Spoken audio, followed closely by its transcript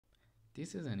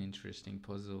This is an interesting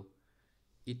puzzle.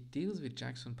 It deals with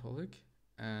Jackson Pollock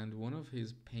and one of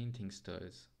his painting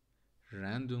styles,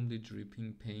 randomly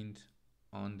dripping paint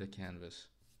on the canvas.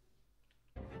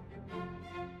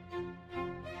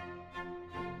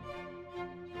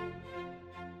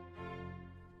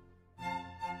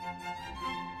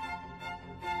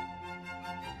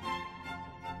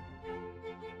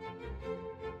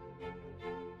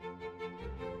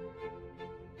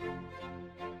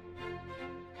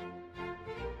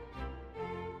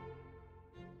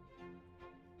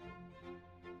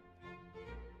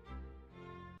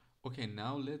 Okay,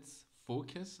 now let's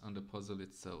focus on the puzzle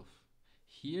itself.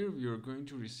 Here we are going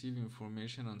to receive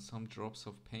information on some drops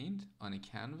of paint on a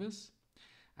canvas,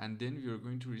 and then we are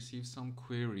going to receive some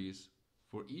queries.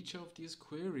 For each of these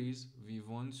queries, we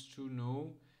want to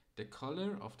know the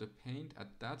color of the paint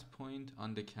at that point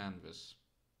on the canvas.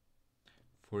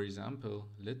 For example,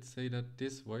 let's say that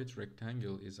this white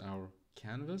rectangle is our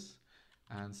canvas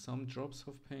and some drops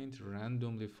of paint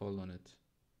randomly fall on it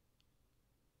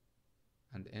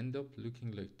and end up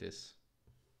looking like this.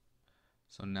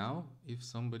 So now if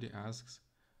somebody asks,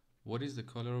 what is the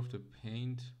color of the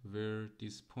paint where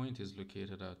this point is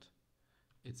located at?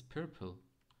 It's purple.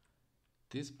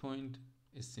 This point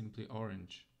is simply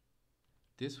orange.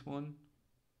 This one,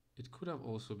 it could have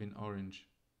also been orange,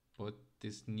 but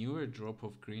this newer drop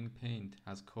of green paint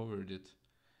has covered it,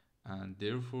 and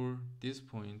therefore this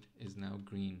point is now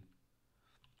green.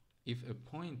 If a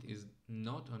point is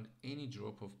not on any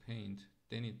drop of paint,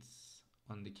 then it's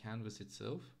on the canvas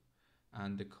itself,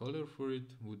 and the color for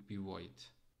it would be white.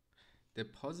 The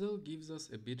puzzle gives us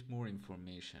a bit more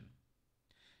information.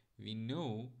 We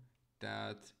know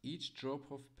that each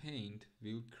drop of paint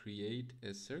will create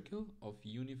a circle of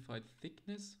unified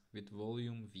thickness with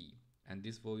volume V, and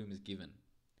this volume is given.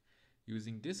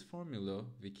 Using this formula,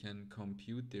 we can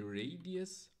compute the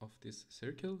radius of this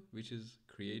circle, which is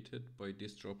created by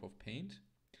this drop of paint,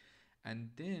 and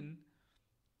then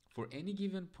for any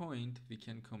given point, we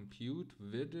can compute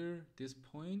whether this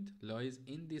point lies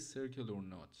in this circle or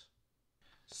not.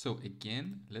 So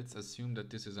again, let's assume that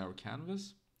this is our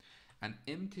canvas. An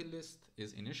empty list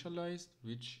is initialized,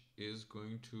 which is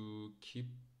going to keep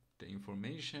the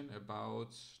information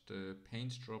about the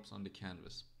paint drops on the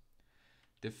canvas.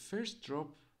 The first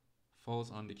drop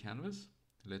falls on the canvas.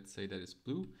 Let's say that it's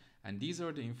blue, and these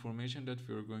are the information that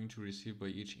we are going to receive by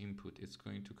each input. It's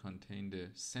going to contain the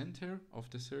center of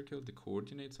the circle, the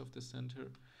coordinates of the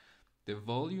center, the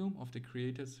volume of the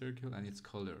created circle, and its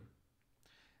color.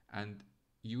 And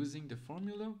using the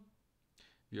formula,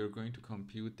 we are going to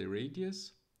compute the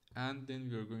radius, and then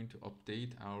we are going to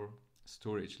update our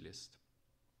storage list.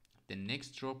 The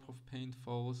next drop of paint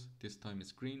falls, this time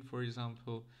it's green, for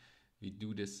example. We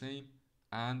do the same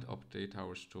and update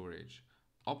our storage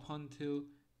up until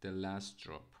the last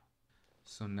drop.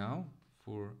 So now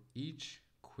for each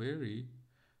query,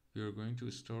 we are going to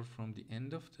start from the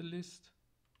end of the list.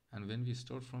 And when we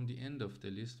start from the end of the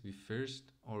list, we first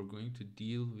are going to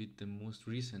deal with the most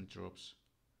recent drops.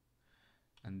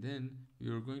 And then we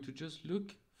are going to just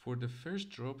look for the first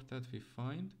drop that we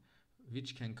find,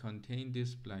 which can contain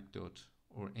this black dot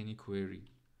or any query.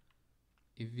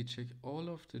 If we check all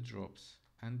of the drops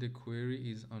and the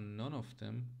query is on none of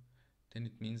them, then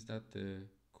it means that the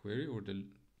query or the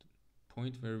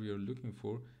point where we are looking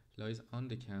for lies on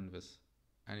the canvas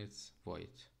and it's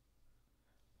white.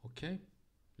 Okay,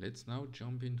 let's now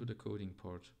jump into the coding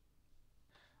part.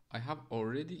 I have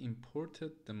already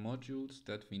imported the modules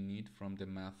that we need from the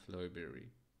math library.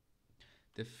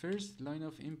 The first line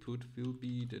of input will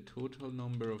be the total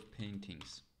number of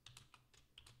paintings.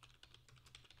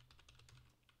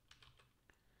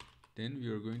 Then we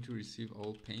are going to receive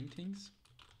all paintings.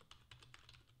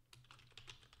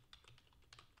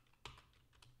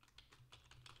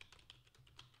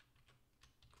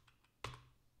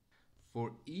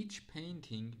 For each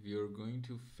painting, we are going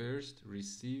to first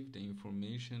receive the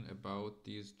information about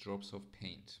these drops of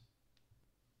paint.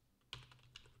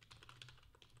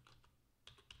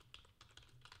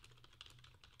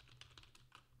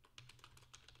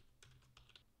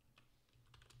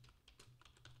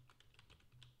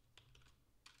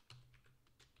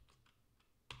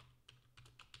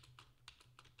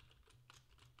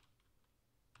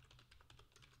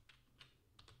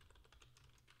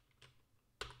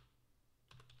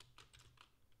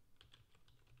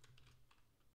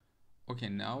 Okay,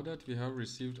 now that we have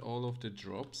received all of the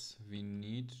drops, we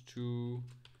need to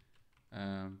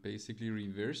basically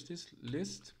reverse this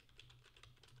list,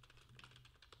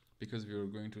 because we are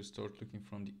going to start looking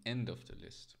from the end of the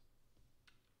list.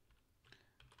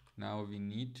 Now we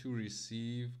need to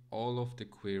receive all of the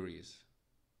queries.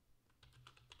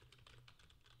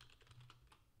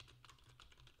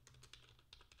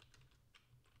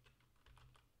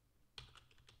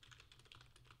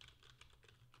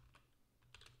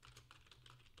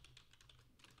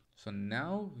 So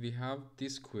now we have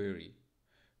this query.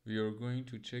 We are going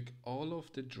to check all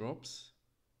of the drops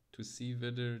to see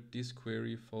whether this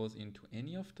query falls into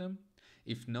any of them.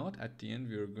 If not, at the end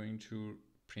we are going to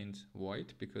print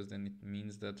white, because then it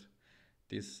means that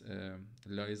this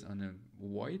lies on a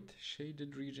white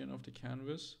shaded region of the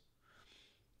canvas.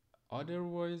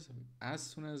 Otherwise, as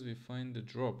soon as we find the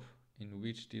drop in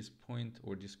which this point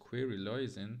or this query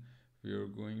lies in, we are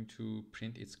going to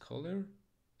print its color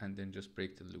and then just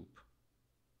break the loop.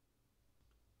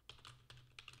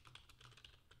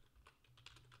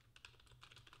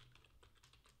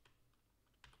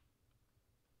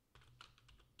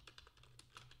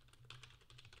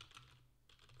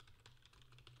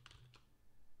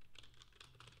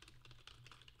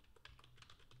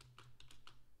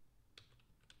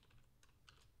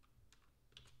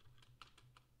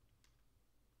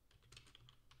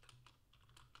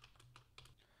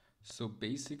 So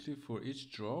basically for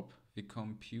each drop, we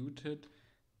computed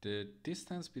the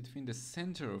distance between the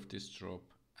center of this drop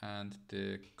and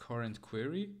the current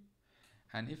query.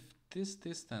 And if this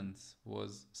distance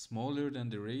was smaller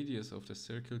than the radius of the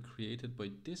circle created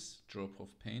by this drop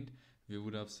of paint, we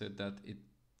would have said that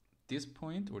this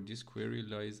point or this query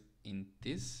lies in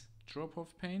this drop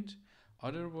of paint.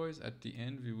 Otherwise, at the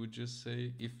end, we would just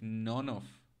say if none of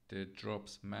the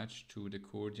drops match to the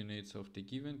coordinates of the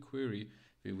given query,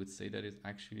 we would say that it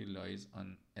actually lies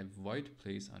on a white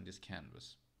place on this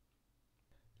canvas.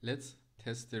 Let's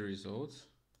test the results.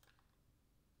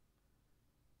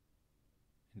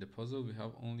 In the puzzle, we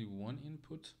have only one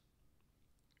input.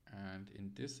 And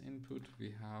in this input, we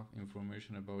have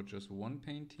information about just one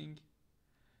painting,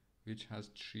 which has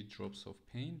 3 drops of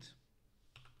paint.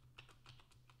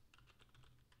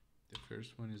 The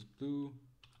first one is blue.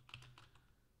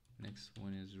 Next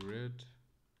one is red.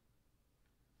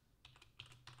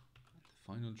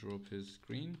 The final drop is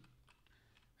green.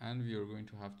 And we are going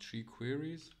to have 3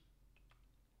 queries.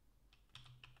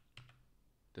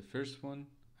 The first one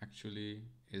actually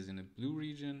is in a blue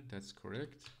region, that's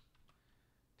correct.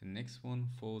 The next one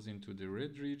falls into the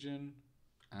red region.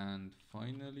 And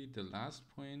finally, the last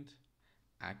point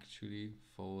actually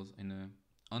falls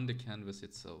on the canvas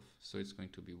itself. So it's going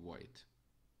to be white.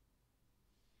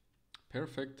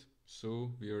 Perfect.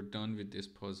 So we are done with this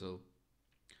puzzle.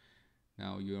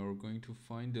 Now you are going to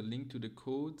find the link to the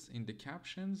codes in the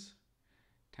captions.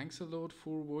 Thanks a lot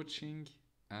for watching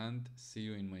and see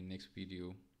you in my next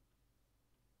video.